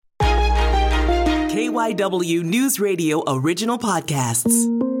KYW News Radio original podcasts.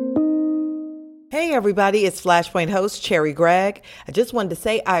 Hey everybody, it's Flashpoint host Cherry Gregg. I just wanted to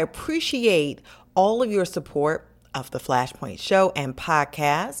say I appreciate all of your support of the Flashpoint show and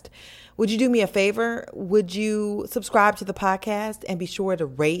podcast. Would you do me a favor? Would you subscribe to the podcast and be sure to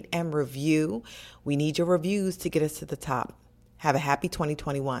rate and review? We need your reviews to get us to the top. Have a happy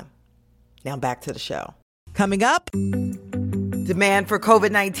 2021. Now back to the show. Coming up, demand for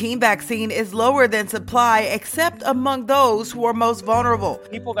COVID-19 vaccine is lower than supply, except among those who are most vulnerable.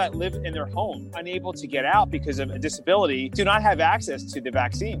 People that live in their home, unable to get out because of a disability, do not have access to the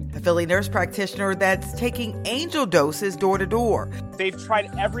vaccine. A Philly nurse practitioner that's taking angel doses door to door. They've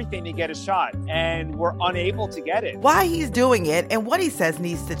tried everything to get a shot and were unable to get it. Why he's doing it and what he says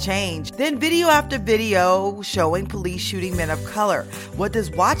needs to change. Then video after video showing police shooting men of color. What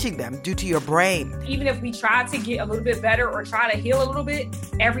does watching them do to your brain? Even if we try to get a little bit better or try to heal a little bit,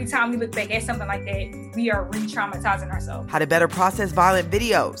 every time we look back at something like that, we are re-traumatizing ourselves. How to better process violent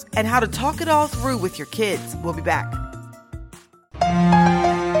videos and how to talk it all through with your kids. We'll be back.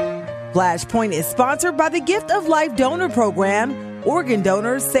 Flashpoint is sponsored by the Gift of Life Donor Program. Organ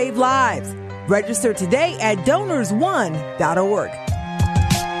donors save lives. Register today at donorsone.org.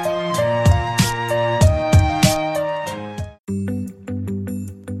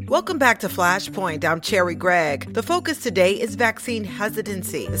 Welcome back to Flashpoint. I'm Cherry Gregg. The focus today is vaccine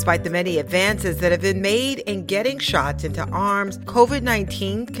hesitancy. Despite the many advances that have been made in getting shots into arms,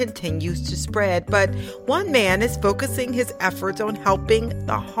 COVID-19 continues to spread. But one man is focusing his efforts on helping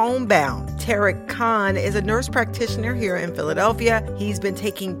the homebound. Tarek Khan is a nurse practitioner here in Philadelphia. He's been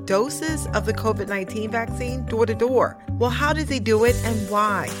taking doses of the COVID-19 vaccine door to door. Well, how does he do it and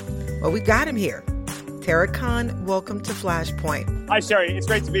why? Well, we got him here. Tarek Khan, welcome to Flashpoint. Hi, Sherry. It's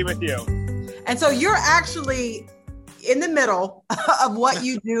great to be with you. And so you're actually in the middle of what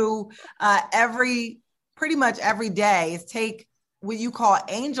you do pretty much every day is take what you call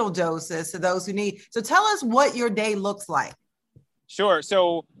angel doses to those who need. So tell us what your day looks like. Sure.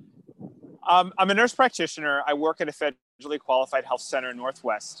 So I'm a nurse practitioner. I work at a federally qualified health center in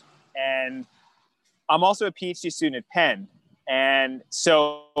Northwest. And I'm also a PhD student at Penn. And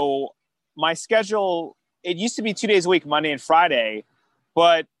so my schedule, it used to be 2 days a week, Monday and Friday,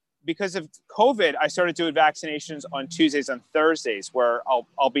 but because of COVID, I started doing vaccinations on Tuesdays and Thursdays, where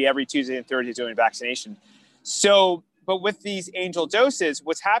I'll be every Tuesday and Thursday doing vaccination. So, but with these angel doses,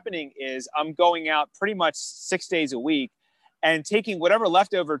 what's happening is I'm going out pretty much 6 days a week and taking whatever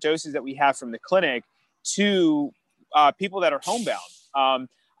leftover doses that we have from the clinic to people that are homebound.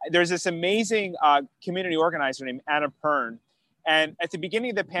 There's this amazing community organizer named Anna Pern. And at the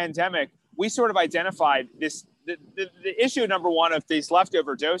beginning of the pandemic, we sort of identified this the issue number one of these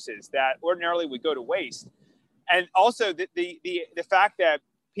leftover doses that ordinarily would go to waste. And also the fact that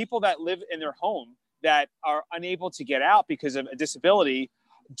people that live in their home that are unable to get out because of a disability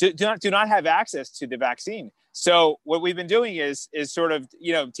do not have access to the vaccine. So what we've been doing is sort of,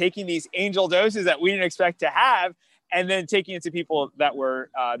 taking these angel doses that we didn't expect to have and then taking it to people that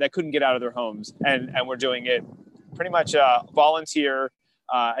were that couldn't get out of their homes. And we're doing it pretty much volunteer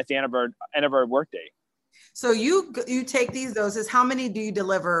at the end of our workday. So you take these doses. How many do you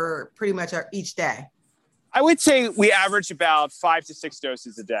deliver pretty much each day? I would say we average about 5 to 6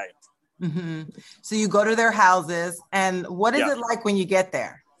 doses a day. Mm-hmm. So you go to their houses, and what is it like when you get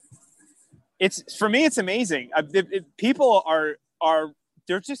there? For me, it's amazing. People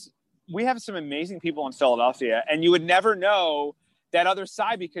we have some amazing people in Philadelphia, and you would never know that other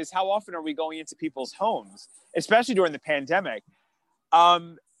side, because how often are we going into people's homes, especially during the pandemic?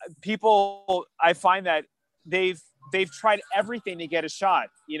 People, I find that they've tried everything to get a shot.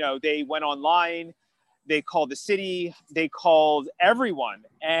 They went online, they called the city, they called everyone,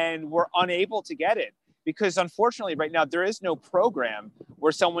 and were unable to get it because unfortunately right now there is no program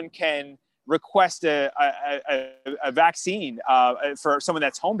where someone can request a vaccine for someone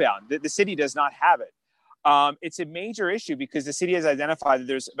that's homebound. The city does not have it. It's a major issue because the city has identified that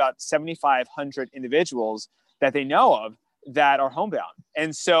there's about 7,500 individuals that they know of that are homebound.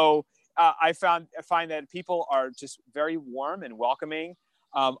 And so I find that people are just very warm and welcoming.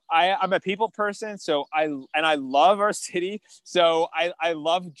 I'm a people person, so I love our city. So I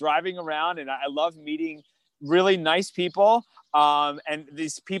love driving around and I love meeting really nice people. And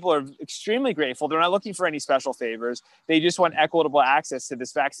these people are extremely grateful. They're not looking for any special favors. They just want equitable access to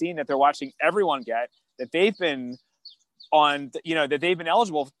this vaccine that they're watching everyone get, that they've been on, that they've been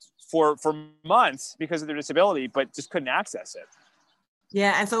eligible for months because of their disability, but just couldn't access it.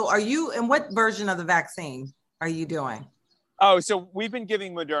 Yeah. And so and what version of the vaccine are you doing? Oh, so we've been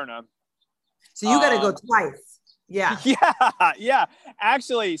giving Moderna. So you got to go twice. Yeah. Yeah.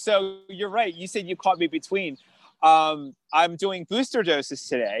 Actually, so you're right. You said you caught me between. I'm doing booster doses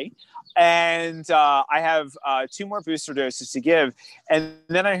today, and I have 2 more booster doses to give. And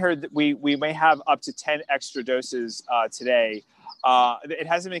then I heard that we may have up to 10 extra doses today. It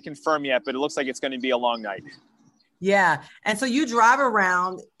hasn't been confirmed yet, but it looks like it's going to be a long night. Yeah. And so you drive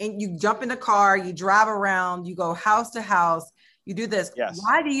around and you jump in the car, you drive around, you go house to house, you do this. Yes.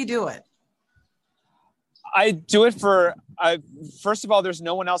 Why do you do it? I do it for, first of all, there's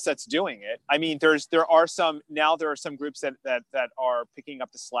no one else that's doing it. I mean, there are some groups that are picking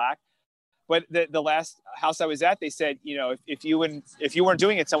up the slack. But the last house I was at, they said, if you weren't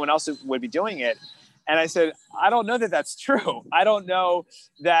doing it, someone else would be doing it. And I said, I don't know that that's true. I don't know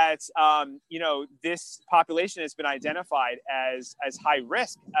that, this population has been identified as high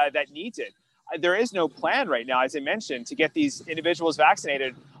risk that needs it. There is no plan right now, as I mentioned, to get these individuals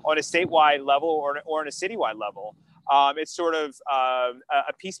vaccinated on a statewide level or on a citywide level. It's sort of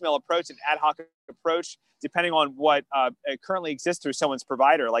a piecemeal approach, an ad hoc approach, depending on what currently exists through someone's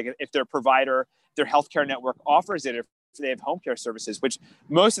provider. Like if their provider, their healthcare network offers it, if they have home care services, which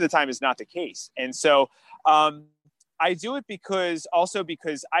most of the time is not the case. And so I do it because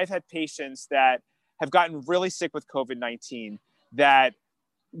I've had patients that have gotten really sick with COVID-19 that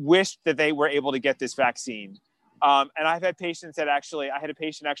wished that they were able to get this vaccine. And I've had patients I had a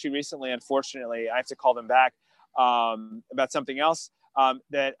patient recently, unfortunately, I have to call them back about something else,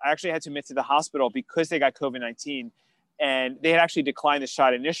 that I actually had to admit to the hospital because they got COVID-19 and they had actually declined the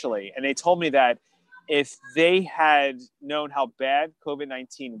shot initially. And they told me that if they had known how bad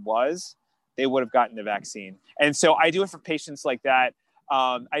COVID-19 was, they would have gotten the vaccine. And so I do it for patients like that.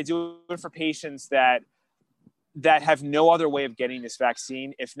 I do it for patients that have no other way of getting this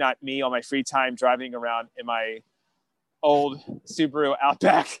vaccine, if not me on my free time driving around in my old Subaru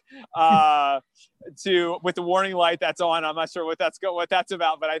Outback with the warning light that's on. I'm not sure what that's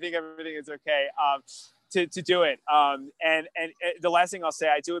about, but I think everything is okay to do it. And the last thing I'll say,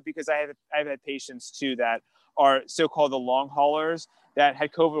 I do it because I've had patients too that are so-called the long haulers that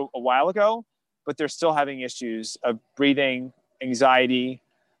had COVID a while ago, but they're still having issues of breathing, anxiety,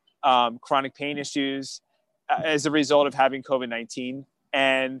 chronic pain issues as a result of having COVID-19.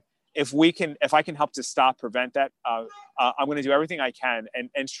 And if I can help to prevent that, I'm going to do everything I can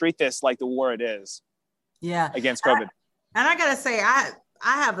and treat this like the war it is. Yeah. Against COVID. And I got to say, I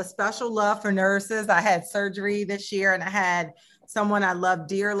have a special love for nurses. I had surgery this year and I had someone I love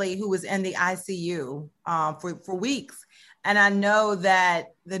dearly who was in the ICU for weeks. And I know that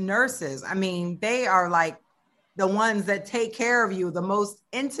the nurses, I mean, they are like the ones that take care of you, the most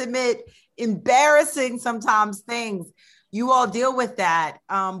intimate, embarrassing sometimes things. You all deal with that.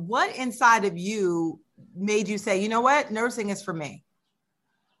 What inside of you made you say, you know what, nursing is for me?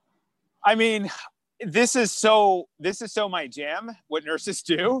 I mean, this is so my jam, what nurses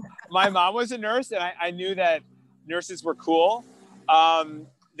do. My mom was a nurse and I knew that nurses were cool.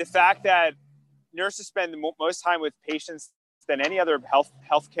 The fact that nurses spend the most time with patients than any other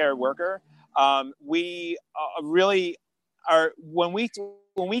healthcare worker. We really are, when we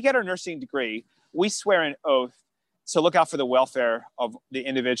get our nursing degree, we swear an oath to look out for the welfare of the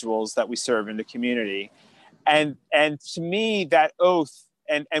individuals that we serve in the community. And to me, that oath,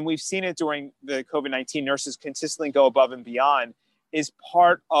 and we've seen it during the COVID-19, nurses consistently go above and beyond, is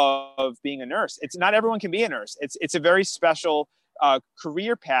part of being a nurse. It's not everyone can be a nurse. It's a very special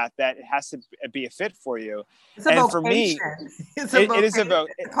career path that has to be a fit for you. It's a vocation. For me, it is a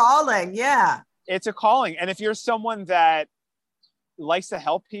calling. Yeah. It's a calling. And if you're someone that likes to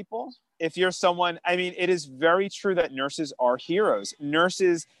help people, if you're someone, I mean, it is very true that nurses are heroes.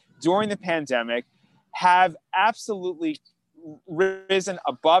 Nurses during the pandemic have absolutely risen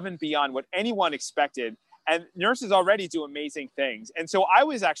above and beyond what anyone expected. And nurses already do amazing things. And so I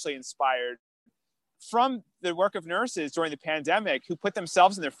was actually inspired from the work of nurses during the pandemic who put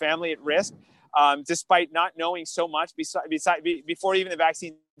themselves and their family at risk, despite not knowing so much. Before even the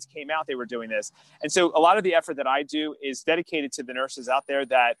vaccines came out, they were doing this. And so a lot of the effort that I do is dedicated to the nurses out there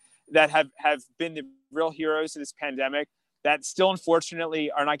that have been the real heroes of this pandemic, that still unfortunately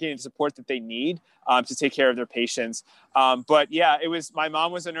are not getting the support that they need to take care of their patients. But yeah, my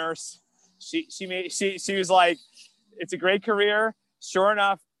mom was a nurse. She was like, it's a great career. Sure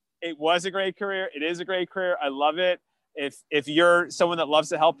enough, it was a great career. It is a great career. I love it. If you're someone that loves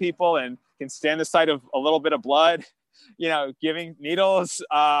to help people and can stand the sight of a little bit of blood, giving needles,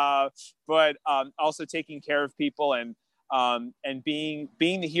 but also taking care of people and being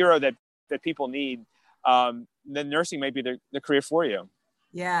the hero that people need, then nursing may be the career for you.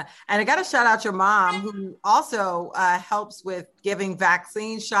 Yeah. And I got to shout out your mom, who also helps with giving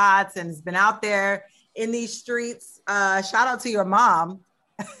vaccine shots and has been out there in these streets. Shout out to your mom.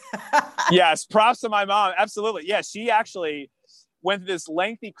 Yes, props to my mom. Absolutely. Yeah, she actually went through this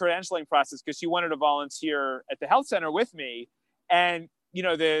lengthy credentialing process because she wanted to volunteer at the health center with me. And, you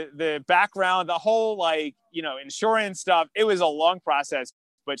know, the background, the whole, like, you know, insurance stuff, it was a long process,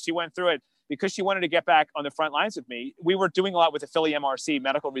 but she went through it because she wanted to get back on the front lines with me. We were doing a lot with the Philly MRC,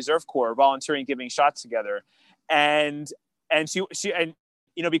 Medical Reserve Corps, volunteering, giving shots together. And she,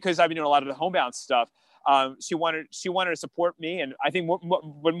 you know, because I've been doing a lot of the homebound stuff, she wanted to support me, and I think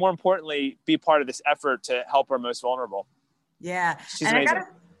more importantly, be part of this effort to help our most vulnerable. Yeah, she's amazing.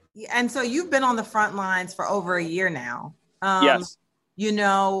 And so you've been on the front lines for over a year now. Yes. You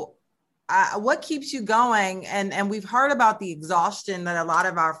know, what keeps you going? And we've heard about the exhaustion that a lot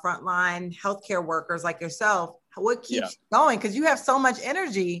of our frontline healthcare workers like yourself. What keeps you going? Because you have so much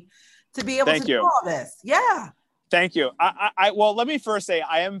energy to be able to do all this. Yeah. Thank you. Well, let me first say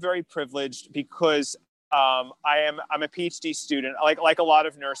I am very privileged because I'm a PhD student. Like a lot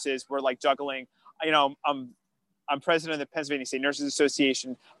of nurses, we're like juggling. You know, I'm president of the Pennsylvania State Nurses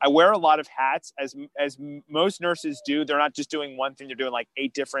Association. I wear a lot of hats, as most nurses do. They're not just doing one thing; they're doing like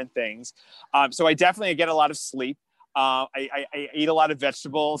 8 different things. So I definitely get a lot of sleep. I eat a lot of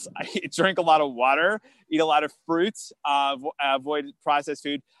vegetables. I drink a lot of water. Eat a lot of fruits. Avoid processed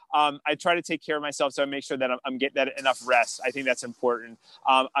food. I try to take care of myself, so I make sure that I'm getting that enough rest. I think that's important.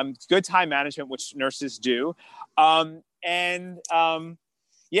 I'm good time management, which nurses do,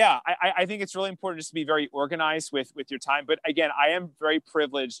 yeah, I think it's really important just to be very organized with your time. But again, I am very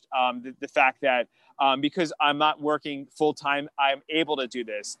privileged, the fact that because I'm not working full time, I'm able to do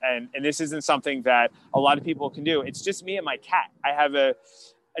this. And this isn't something that a lot of people can do. It's just me and my cat. I have a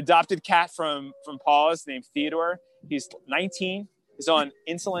adopted cat from Paws named Theodore. He's 19. He's on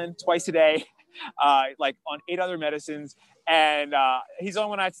insulin twice a day, like on 8 other medicines. And he's the only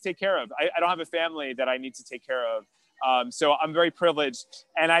one I have to take care of. I don't have a family that I need to take care of. So I'm very privileged.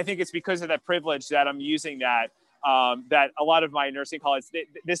 And I think it's because of that privilege that I'm using that a lot of my nursing colleagues,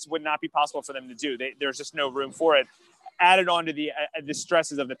 this would not be possible for them to do. There's just no room for it. Added on to the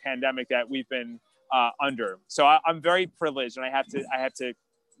stresses of the pandemic that we've been under. So I'm very privileged, and I have to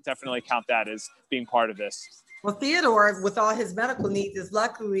definitely count that as being part of this. Well, Theodore, with all his medical needs, is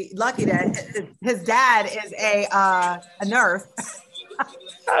lucky that his dad is a nurse.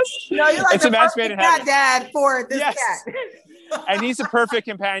 You know, you're like it's a match made in heaven. Dad for this cat. And he's a perfect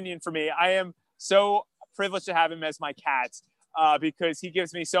companion for me. I am so privileged to have him as my cat because he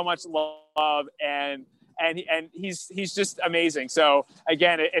gives me so much love and he's just amazing. So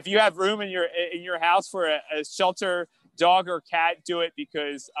again, if you have room in your house for a shelter dog or cat, do it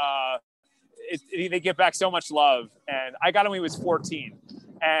because they give back so much love. And I got him when he was 14,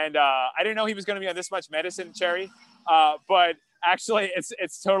 and I didn't know he was going to be on this much medicine, Cherry, but actually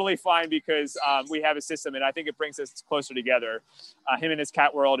it's totally fine because we have a system, and I think it brings us closer together, him in his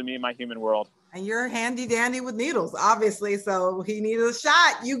cat world and me in my human world. And you're handy dandy with needles, obviously, so he needed a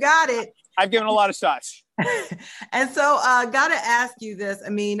shot. You got it. I've given a lot of shots. And so gotta ask you this. I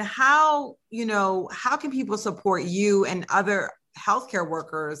mean, how can people support you and other healthcare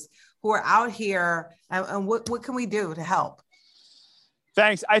workers who are out here, and what can we do to help?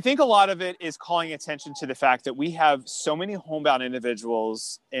 Thanks. I think a lot of it is calling attention to the fact that we have so many homebound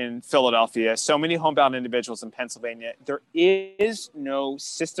individuals in Philadelphia, so many homebound individuals in Pennsylvania. There is no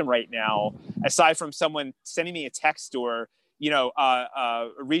system right now, aside from someone sending me a text or,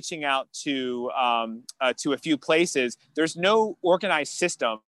 reaching out to a few places. There's no organized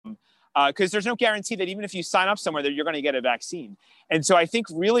system because there's no guarantee that even if you sign up somewhere that you're going to get a vaccine. And so I think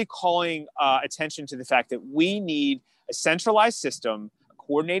really calling attention to the fact that we need a centralized system,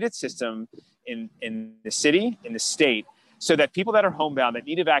 coordinated system in the city, in the state, so that people that are homebound that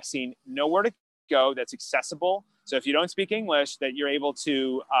need a vaccine know where to go, that's accessible. So if you don't speak English, that you're able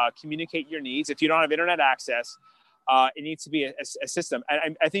to communicate your needs. If you don't have internet access, it needs to be a system.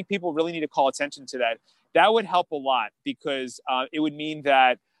 And I think people really need to call attention to that. That would help a lot because it would mean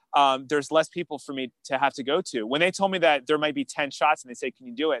that there's less people for me to have to go to. When they told me that there might be 10 shots and they say, can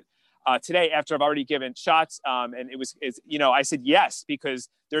you do it? Today, after I've already given shots, and I said yes, because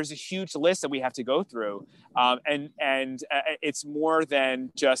there's a huge list that we have to go through. And it's more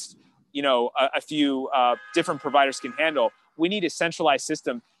than just, a few different providers can handle. We need a centralized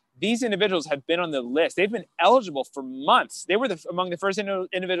system. These individuals have been on the list. They've been eligible for months. They were among the first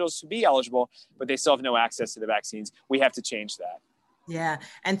individuals to be eligible, but they still have no access to the vaccines. We have to change that. Yeah.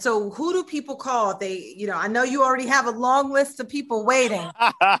 And so who do people call? I know you already have a long list of people waiting,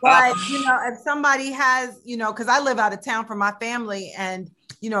 but, if somebody has, because I live out of town for my family and,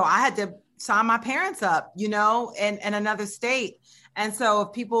 I had to sign my parents up, in another state. And so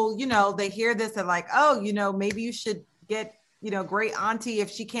if people, they hear this and like, oh, maybe you should get, great auntie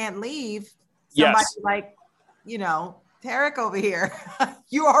if she can't leave. Somebody Yes. like, Tarek over here.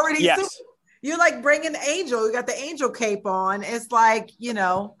 You already Yes. You're like bringing Angel. You got the Angel cape on. It's like,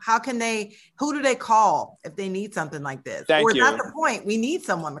 who do they call if they need something like this? Thank or you. Is that the point? We need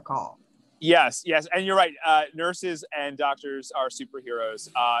someone to call. Yes. And you're right. Nurses and doctors are superheroes.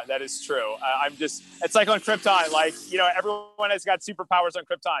 That is true. It's like on Krypton, like, everyone has got superpowers on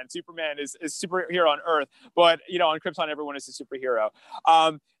Krypton. Superman is superhero on Earth, but, on Krypton, everyone is a superhero.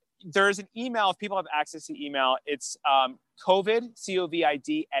 There's an email, if people have access to email, it's COVID,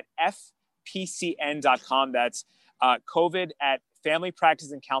 COVID, at fpcn.com. That's COVID at Family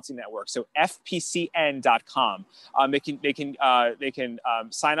Practice and Counseling Network. So fpcn.com. They can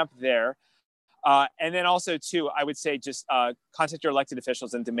sign up there. And then also, too, I would say just contact your elected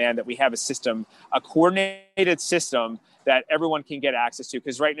officials and demand that we have a coordinated system that everyone can get access to.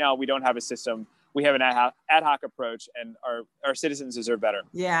 Because right now we don't have a system. We have an ad hoc approach, and our citizens deserve better.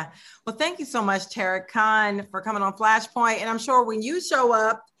 Yeah. Well, thank you so much, Tarek Khan, for coming on Flashpoint. And I'm sure when you show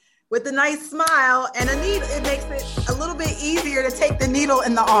up with a nice smile and a needle, it makes it a little bit easier to take the needle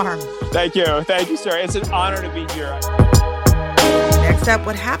in the arm. Thank you, sir. It's an honor to be here. Next up,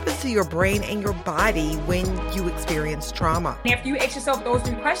 what happens to your brain and your body when you experience trauma? And after you ask yourself those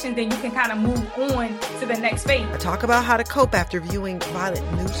 3 questions, then you can kind of move on to the next phase. I talk about how to cope after viewing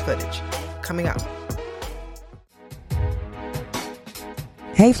violent news footage. Coming up.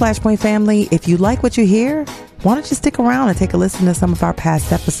 Hey, Flashpoint family, if you like what you hear, why don't you stick around and take a listen to some of our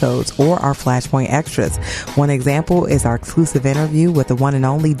past episodes or our Flashpoint extras. One example is our exclusive interview with the one and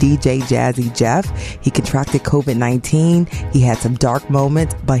only DJ Jazzy Jeff. He contracted COVID-19. He had some dark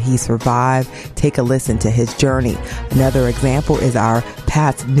moments, but he survived. Take a listen to his journey. Another example is our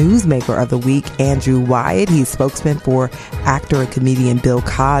past newsmaker of the week, Andrew Wyatt. He's spokesman for actor and comedian Bill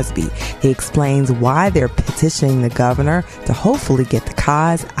Cosby. He explains why they're petitioning the governor to hopefully get the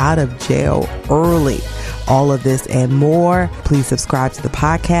Cos out of jail early. All of this and more. Please subscribe to the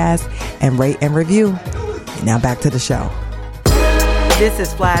podcast and rate and review. And now back to the show. This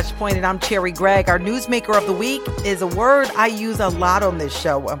is Flashpoint, and I'm Cherry Gregg. Our newsmaker of the week is a word I use a lot on this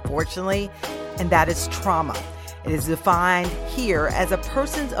show, unfortunately, and that is trauma. It is defined here as a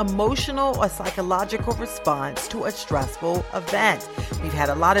person's emotional or psychological response to a stressful event. We've had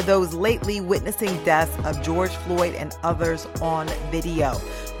a lot of those lately, witnessing deaths of George Floyd and others on video.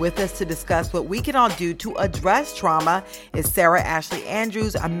 With us to discuss what we can all do to address trauma is Sarah Ashley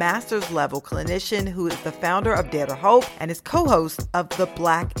Andrews, a master's level clinician who is the founder of Dare to Hope and is co-host of the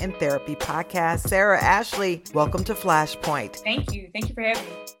Black in Therapy podcast. Sarah Ashley, welcome to Flashpoint. Thank you. Thank you for having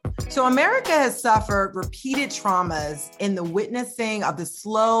me. So America has suffered repeated traumas in the witnessing of the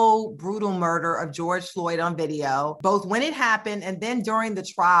slow, brutal murder of George Floyd on video, both when it happened and then during the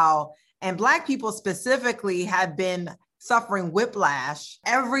trial. And Black people specifically have been suffering whiplash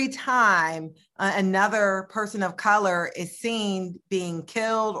every time another person of color is seen being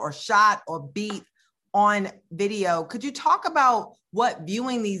killed or shot or beat on video. Could you talk about what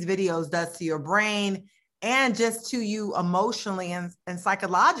viewing these videos does to your brain and just to you emotionally and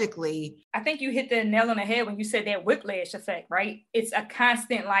psychologically? I think you hit the nail on the head when you said that whiplash effect, right? It's a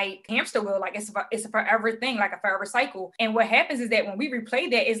constant like hamster wheel, like it's a forever thing, like a forever cycle. And what happens is that when we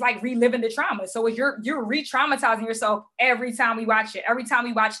replay that, it's like reliving the trauma. So you're re-traumatizing yourself every time we watch it, every time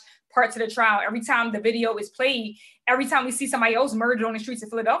we watch parts of the trial, every time the video is played, every time we see somebody else murdered on the streets of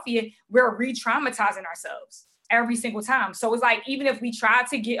Philadelphia, we're re-traumatizing ourselves every single time. So it's like, even if we try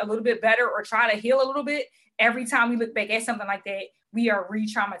to get a little bit better or try to heal a little bit, every time we look back at something like that, we are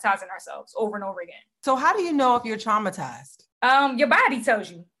re-traumatizing ourselves over and over again. So how do you know if you're traumatized? Your body tells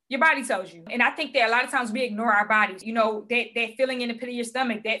you. Your body tells you. And I think that a lot of times we ignore our bodies. You know, that feeling in the pit of your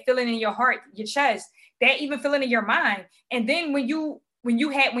stomach, that feeling in your heart, your chest, that even feeling in your mind. And then when you're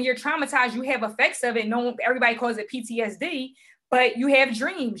traumatized, you have effects of it. Everybody calls it PTSD, but you have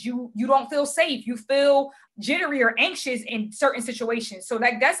dreams. You don't feel safe. You feel jittery or anxious in certain situations. So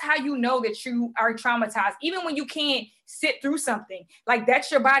like, that's how you know that you are traumatized. Even when you can't sit through something, like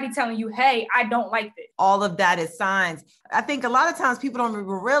that's your body telling you, hey, I don't like this. All of that is signs. I think a lot of times people don't even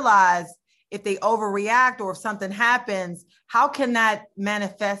realize if they overreact or if something happens, how can that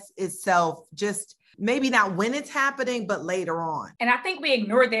manifest itself just maybe not when it's happening, but later on. And I think we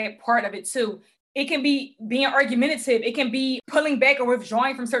ignore that part of it too. It can be being argumentative. It can be pulling back or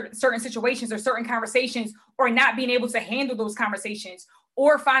withdrawing from certain situations or certain conversations, or not being able to handle those conversations,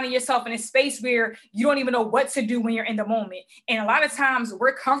 or finding yourself in a space where you don't even know what to do when you're in the moment. And a lot of times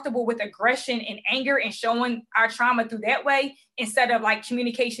we're comfortable with aggression and anger and showing our trauma through that way instead of like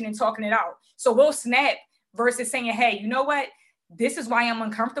communication and talking it out. So we'll snap versus saying, hey, you know what? this is why I'm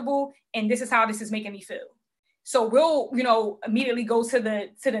uncomfortable, and this is how this is making me feel. So we'll, immediately go to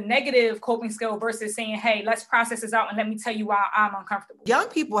the negative coping skill versus saying, hey, let's process this out and let me tell you why I'm uncomfortable. Young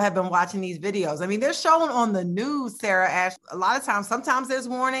people have been watching these videos. I mean, they're shown on the news, Sarah Ash. A lot of times, sometimes there's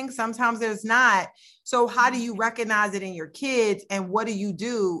warnings, sometimes there's not. So how do you recognize it in your kids? And what do you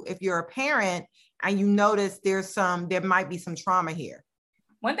do if you're a parent and you notice there might be some trauma here?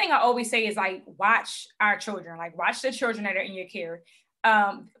 One thing I always say is like, watch our children, like watch the children that are in your care.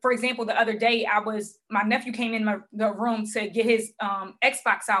 For example, the other day, my nephew came in the room to get his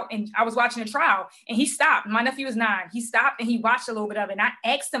Xbox out, and I was watching a trial, and he stopped. My nephew was 9. He stopped and he watched a little bit of it. And I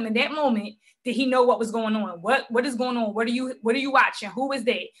asked him in that moment, did he know what was going on? What is going on? What are you watching? Who is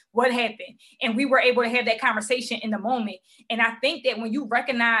that? What happened? And we were able to have that conversation in the moment. And I think that when you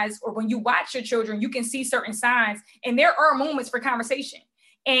recognize or when you watch your children, you can see certain signs, and there are moments for conversation.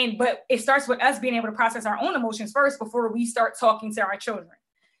 But it starts with us being able to process our own emotions first before we start talking to our children.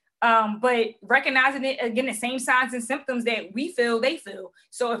 But recognizing it, again, the same signs and symptoms that we feel, they feel.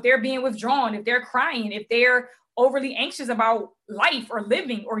 So if they're being withdrawn, if they're crying, if they're overly anxious about life or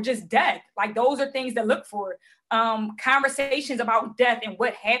living or just death, like those are things to look for. Conversations about death and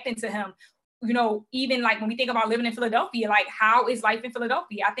what happened to him. Even like when we think about living in Philadelphia, like how is life in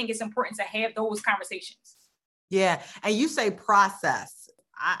Philadelphia? I think it's important to have those conversations. Yeah. And you say process.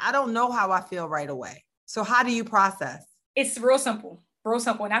 I don't know how I feel right away. So how do you process? It's real simple.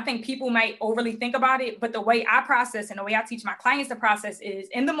 And I think people might overly think about it, but the way I process and the way I teach my clients to process is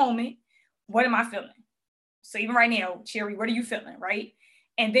in the moment, what am I feeling? So even right now, Cherry, what are you feeling, right?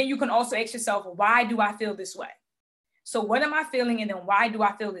 And then you can also ask yourself, why do I feel this way? So what am I feeling? And then why do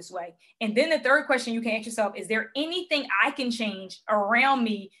I feel this way? And then the third question you can ask yourself, is there anything I can change around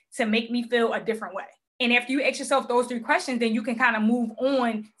me to make me feel a different way? And after you ask yourself those 3 questions, then you can kind of move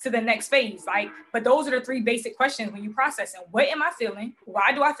on to the next phase. But those are the 3 basic questions when you process them. What am I feeling?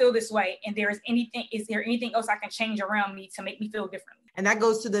 Why do I feel this way? And is there anything else I can change around me to make me feel differently? And that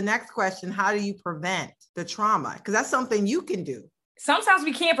goes to the next question. How do you prevent the trauma? Because that's something you can do. Sometimes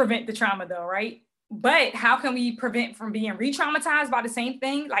we can't prevent the trauma though, right? But how can we prevent from being re-traumatized by the same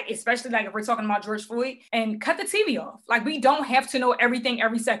thing? Like, especially like if we're talking about George Floyd, and cut the TV off. Like, we don't have to know everything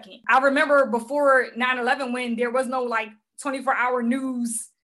every second. I remember before 9/11 when there was no like 24-hour news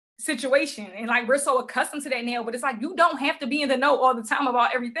situation. And like, we're so accustomed to that now, but it's like, you don't have to be in the know all the time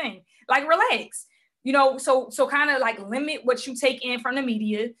about everything. Like, relax, so kind of like limit what you take in from the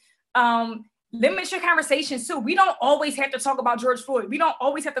media. Limit your conversations too. We don't always have to talk about George Floyd. We don't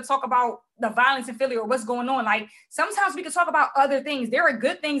always have to talk about the violence in Philly or what's going on. Like, sometimes we can talk about other things. There are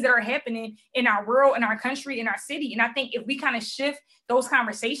good things that are happening in our world, in our country, in our city. And I think if we kind of shift those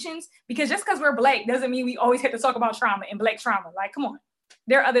conversations, because just because we're Black doesn't mean we always have to talk about trauma and Black trauma. Like, come on,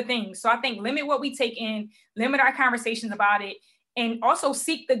 there are other things. So I think limit what we take in, limit our conversations about it, and also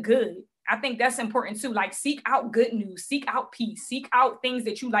seek the good. I think that's important too. Like, seek out good news, seek out peace, seek out things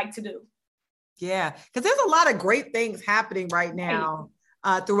that you like to do. Yeah, because there's a lot of great things happening right now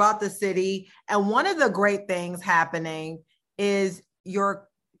throughout the city. And one of the great things happening is your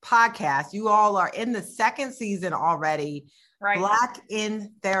podcast. You all are in the 2nd season already. Right. Black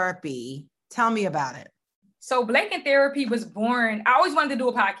in Therapy. Tell me about it. So Black in Therapy was born, I always wanted to do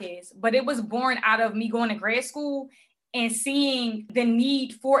a podcast, but it was born out of me going to grad school and seeing the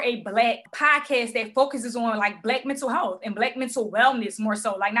need for a Black podcast that focuses on like Black mental health and Black mental wellness more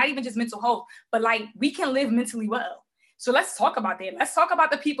so, like not even just mental health, but like we can live mentally well. So let's talk about that. Let's talk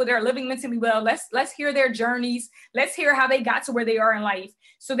about the people that are living mentally well. Let's hear their journeys. Let's hear how they got to where they are in life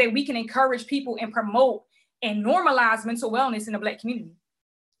so that we can encourage people and promote and normalize mental wellness in the Black community.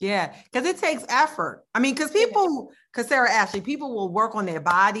 Yeah, because it takes effort. I mean, because Sarah Ashley, people will work on their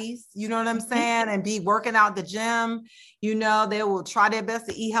bodies, you know what I'm saying? And be working out the gym, they will try their best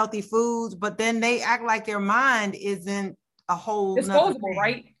to eat healthy foods, but then they act like their mind isn't a whole disposable,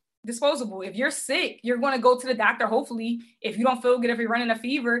 right? Disposable. If you're sick, you're going to go to the doctor, hopefully, if you don't feel good, if you're running a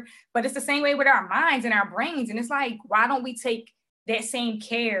fever, but it's the same way with our minds and our brains. And it's like, why don't we take that same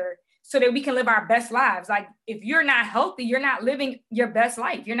care so that we can live our best lives? Like, if you're not healthy, you're not living your best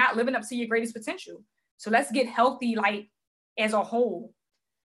life. You're not living up to your greatest potential. So let's get healthy, like, as a whole.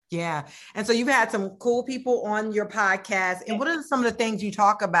 Yeah. And so you've had some cool people on your podcast. And what are some of the things you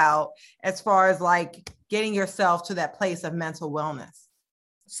talk about as far as like getting yourself to that place of mental wellness?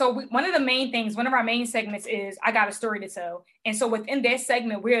 So one of our main segments is I Got a Story to Tell. And so within that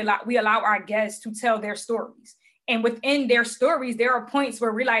segment, we allow our guests to tell their stories. And within their stories, there are points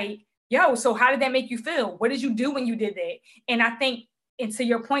where we're like, yo, so how did that make you feel? What did you do when you did that? And I think, and to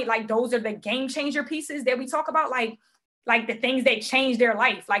your point, like those are the game changer pieces that we talk about. Like, like the things that change their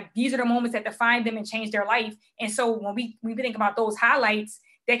life. Like these are the moments that define them and change their life. And so when we think about those highlights,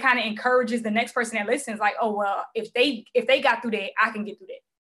 that kind of encourages the next person that listens, like, oh, well, if they got through that, I can get through that.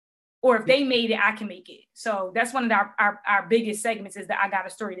 Or if they made it, I can make it. So that's one of our biggest segments, is that I got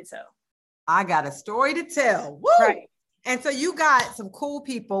a story to tell. I got a story to tell. Woo! Right. And so you got some cool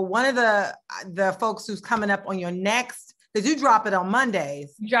people. One of the folks who's coming up on your next, because you drop it on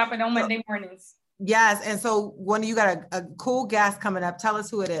Mondays. You drop it on Monday mornings. Yes. And so when you got a cool guest coming up, tell us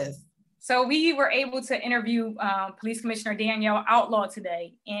who it is. So we were able to interview Police Commissioner Danielle Outlaw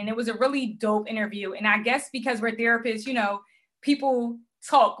today. And it was a really dope interview. And I guess because we're therapists, you know, people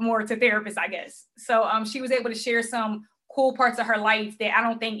talk more to therapists, I guess. So she was able to share some cool parts of her life that I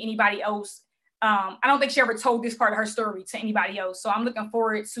don't think anybody else, I don't think she ever told this part of her story to anybody else. So I'm looking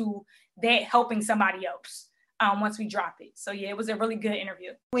forward to that helping somebody else once we drop it. So yeah, it was a really good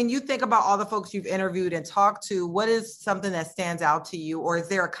interview. When you think about all the folks you've interviewed and talked to, what is something that stands out to you? Or is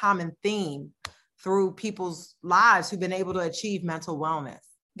there a common theme through people's lives who've been able to achieve mental wellness?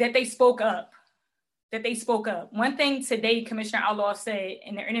 That they spoke up. One thing today, Commissioner Outlaw said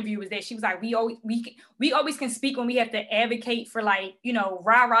in their interview was that she was like, we always can speak when we have to advocate for, like, you know,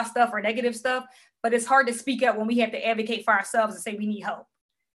 rah-rah stuff or negative stuff, but it's hard to speak up when we have to advocate for ourselves and say we need help.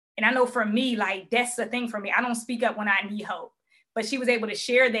 And I know for me, like, that's the thing for me. I don't speak up when I need help, but she was able to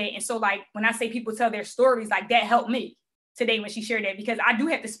share that. And so, like, when I say people tell their stories, like, that helped me today when she shared that, because I do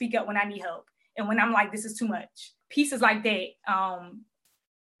have to speak up when I need help. And when I'm like, this is too much. Pieces like that are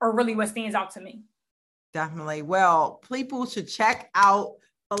really what stands out to me. Definitely. Well, people should check out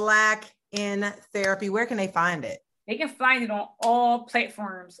Black in Therapy. Where can they find it? They can find it on all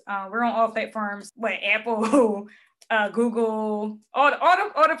platforms. We're on all platforms. Apple, Google, all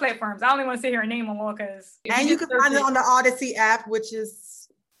the platforms. I don't even want to sit here and name them all, because. And you can find it on the Odyssey app, which is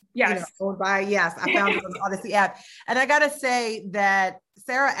yes, owned by I found it on the Odyssey app. And I gotta say that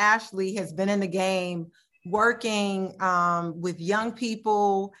Sarah Ashley has been in the game working with young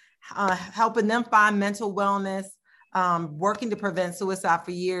people, helping them find mental wellness, working to prevent suicide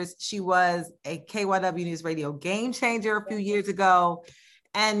for years. She was a KYW News Radio game changer a few years ago,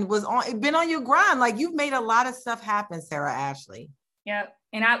 and been on your grind. Like, you've made a lot of stuff happen, Sarah Ashley. Yeah.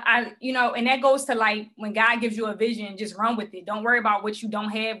 And I, you know, and that goes to, like, when God gives you a vision, just run with it. Don't worry about what you don't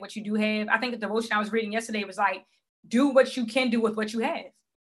have, what you do have. I think the devotion I was reading yesterday was like, do what you can do with what you have.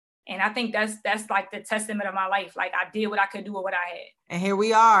 And I think that's like the testament of my life. Like, I did what I could do with what I had. And here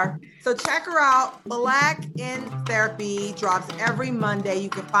we are. So check her out. Black in Therapy drops every Monday. You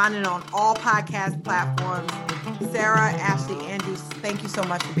can find it on all podcast platforms. Sarah Ashley Andrews, thank you so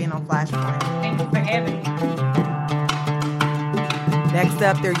much for being on Flashpoint. Thank you for having me. Next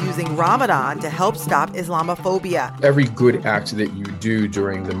up, they're using Ramadan to help stop Islamophobia. Every good act that you do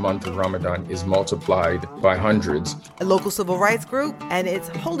during the month of Ramadan is multiplied by hundreds. A local civil rights group and its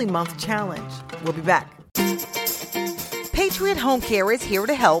Holy Month Challenge. We'll be back. Patriot Home Care is here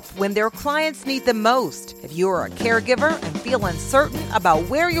to help when their clients need them most. If you're a caregiver and feel uncertain about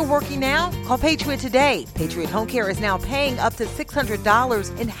where you're working now, call Patriot today. Patriot Home Care is now paying up to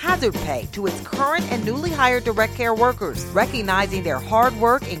 $600 in hazard pay to its current and newly hired direct care workers, recognizing their hard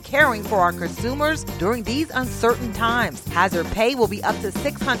work in caring for our consumers during these uncertain times. Hazard pay will be up to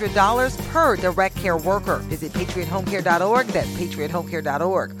 $600 per direct care worker. Visit patriothomecare.org. That's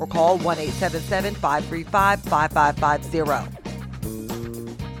patriothomecare.org. Or call 1-877-535-5550.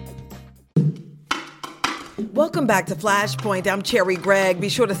 Welcome back to Flashpoint. I'm Cherry Gregg. Be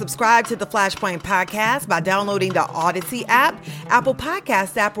sure to subscribe to the Flashpoint podcast by downloading the Odyssey app, Apple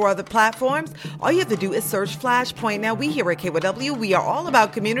Podcast app, or other platforms. All you have to do is search Flashpoint. Now, we here at KYW, we are all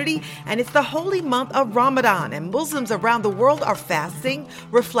about community, and it's the holy month of Ramadan, and Muslims around the world are fasting,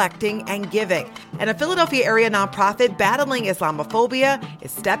 reflecting, and giving. And a Philadelphia area nonprofit battling Islamophobia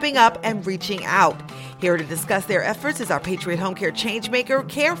is stepping up and reaching out. Here to discuss their efforts is our Patriot Home Care Changemaker,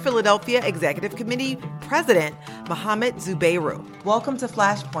 Care Philadelphia Executive Committee President, Mohammed Zubairu. Welcome to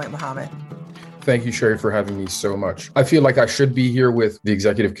Flashpoint, Mohammed. Thank you, Sherry, for having me so much. I feel like I should be here with the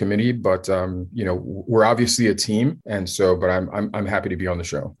executive committee, but we're obviously a team, and so. But I'm happy to be on the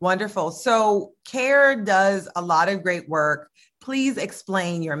show. Wonderful. So, Care does a lot of great work. Please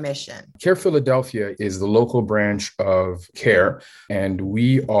explain your mission. Care Philadelphia is the local branch of CARE, and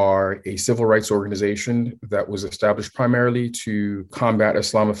we are a civil rights organization that was established primarily to combat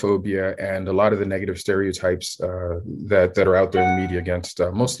Islamophobia and a lot of the negative stereotypes that are out there in the media against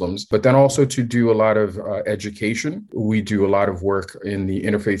Muslims, but then also to do a lot of education. We do a lot of work in the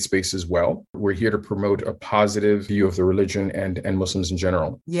interfaith space as well. We're here to promote a positive view of the religion and Muslims in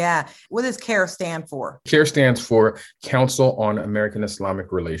general. Yeah. What does CARE stand for? CARE stands for Council on on American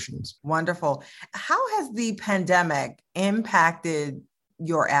Islamic relations. Wonderful. How has the pandemic impacted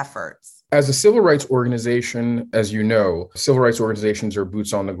your efforts? As a civil rights organization, as you know, civil rights organizations are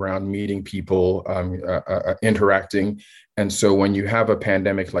boots on the ground, meeting people, interacting. And so when you have a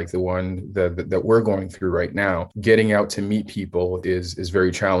pandemic like the one that we're going through right now, getting out to meet people is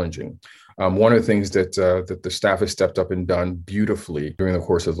very challenging. One of the things that the staff has stepped up and done beautifully during the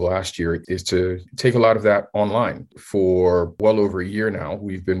course of the last year is to take a lot of that online. For well over a year now,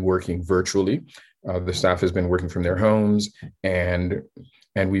 we've been working virtually. The staff has been working from their homes, and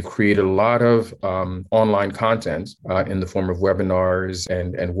we've created a lot of online content in the form of webinars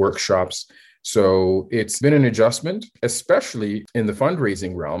and workshops. So it's been an adjustment, especially in the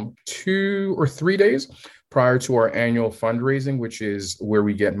fundraising realm. 2 or 3 days prior to our annual fundraising, which is where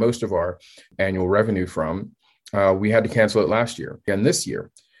we get most of our annual revenue from, we had to cancel it last year and this year.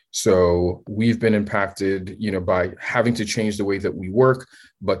 So we've been impacted, by having to change the way that we work,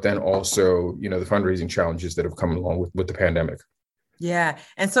 but then also, the fundraising challenges that have come along with the pandemic. Yeah.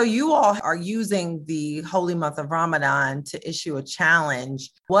 And so you all are using the holy month of Ramadan to issue a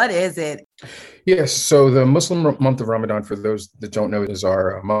challenge. What is it? Yes. So the Muslim month of Ramadan, for those that don't know, is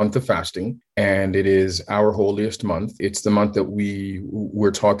our month of fasting, and it is our holiest month. It's the month that we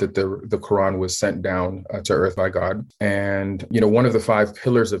were taught that the Quran was sent down to earth by God. And, one of the 5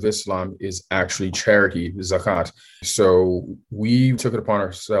 pillars of Islam is actually charity, zakat. So we took it upon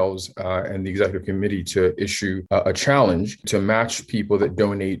ourselves and the executive committee to issue a challenge to match people that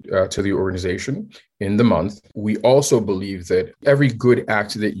donate to the organization in the month. We also believe that every good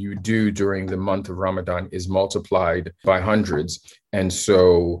act that you do during the month of Ramadan is multiplied by hundreds. And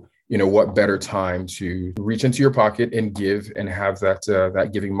so, what better time to reach into your pocket and give and have that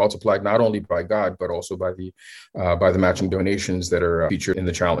giving multiplied not only by God, but also by the matching donations that are featured in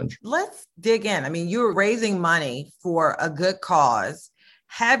the challenge. Let's dig in. I mean, you're raising money for a good cause.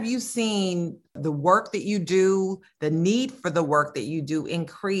 Have you seen the work that you do, the need for the work that you do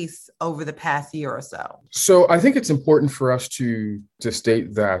increase over the past year or so? So I think it's important for us to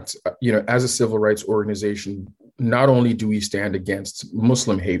state that, as a civil rights organization, not only do we stand against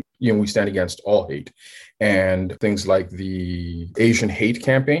Muslim hate, we stand against all hate. And things like the Asian hate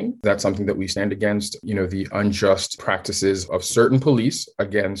campaign, that's something that we stand against, the unjust practices of certain police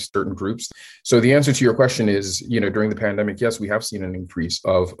against certain groups. So the answer to your question is, during the pandemic, yes, we have seen an increase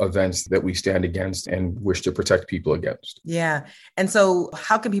of events that we stand against and wish to protect people against. Yeah. And so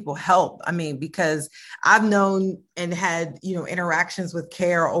how can people help? I mean, because I've known and had, interactions with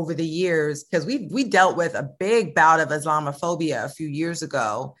CARE over the years, because we dealt with a big bout of Islamophobia a few years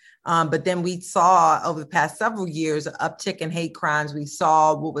ago. But then we saw over the past several years an uptick in hate crimes. We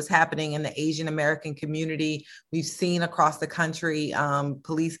saw what was happening in the Asian American community. We've seen across the country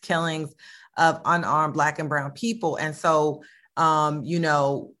police killings of unarmed Black and brown people. And so,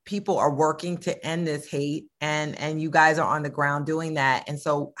 people are working to end this hate, and you guys are on the ground doing that. And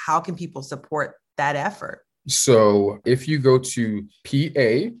so how can people support that effort? So if you go to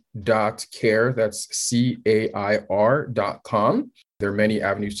pa.care, that's CAIR.com, there are many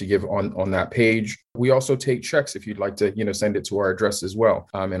avenues to give on that page. We also take checks if you'd like to, send it to our address as well.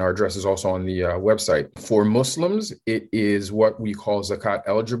 And our address is also on the website. For Muslims, it is what we call zakat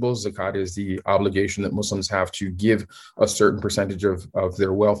eligible. Zakat is the obligation that Muslims have to give a certain percentage of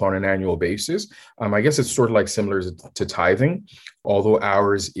their wealth on an annual basis. I guess it's sort of like similar to tithing, although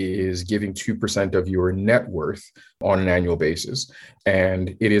ours is giving 2% of your net worth on an annual basis.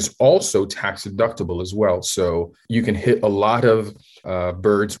 And it is also tax deductible as well. So you can hit a lot of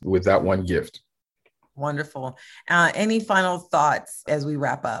birds with that one gift. Wonderful. Any final thoughts as we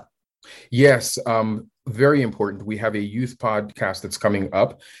wrap up? Yes, very important. We have a youth podcast that's coming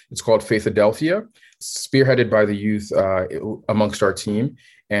up. It's called Faithadelphia, spearheaded by the youth amongst our team.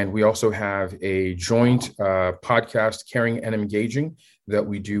 And we also have a joint podcast, Caring and Engaging, that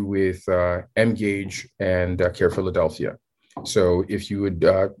we do with Engage and Care Philadelphia. So if you would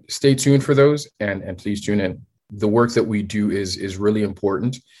stay tuned for those and please tune in. The work that we do is really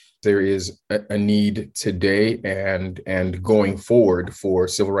important. There is a need today and going forward for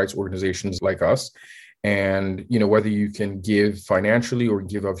civil rights organizations like us. And, whether you can give financially or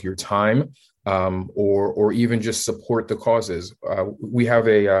give of your time or even just support the causes. We have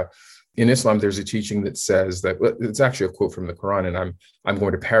in Islam, there's a teaching that says that, it's actually a quote from the Quran, and I'm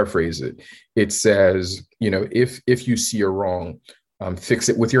going to paraphrase it. It says, if you see a wrong, fix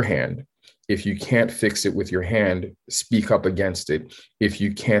it with your hand. If you can't fix it with your hand, speak up against it. If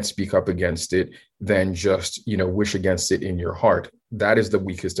you can't speak up against it, then just, wish against it in your heart. That is the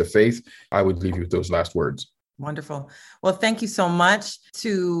weakest of faith. I would leave you with those last words. Wonderful. Well, thank you so much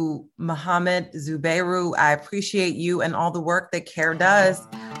to Mohammed Zubairu. I appreciate you and all the work that CARE does.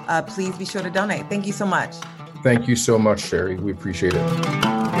 Please be sure to donate. Thank you so much. Thank you so much, Sherry. We appreciate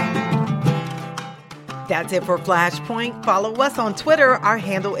it. That's it for Flashpoint. Follow us on Twitter. Our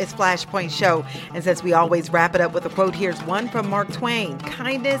handle is Flashpoint Show. And since we always wrap it up with a quote, here's one from Mark Twain.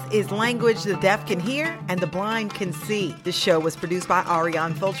 Kindness is language the deaf can hear and the blind can see. The show was produced by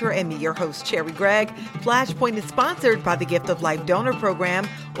Ariane Fulcher and me, your host, Cherry Gregg. Flashpoint is sponsored by the Gift of Life Donor Program.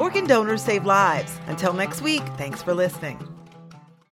 Organ donors save lives. Until next week, thanks for listening.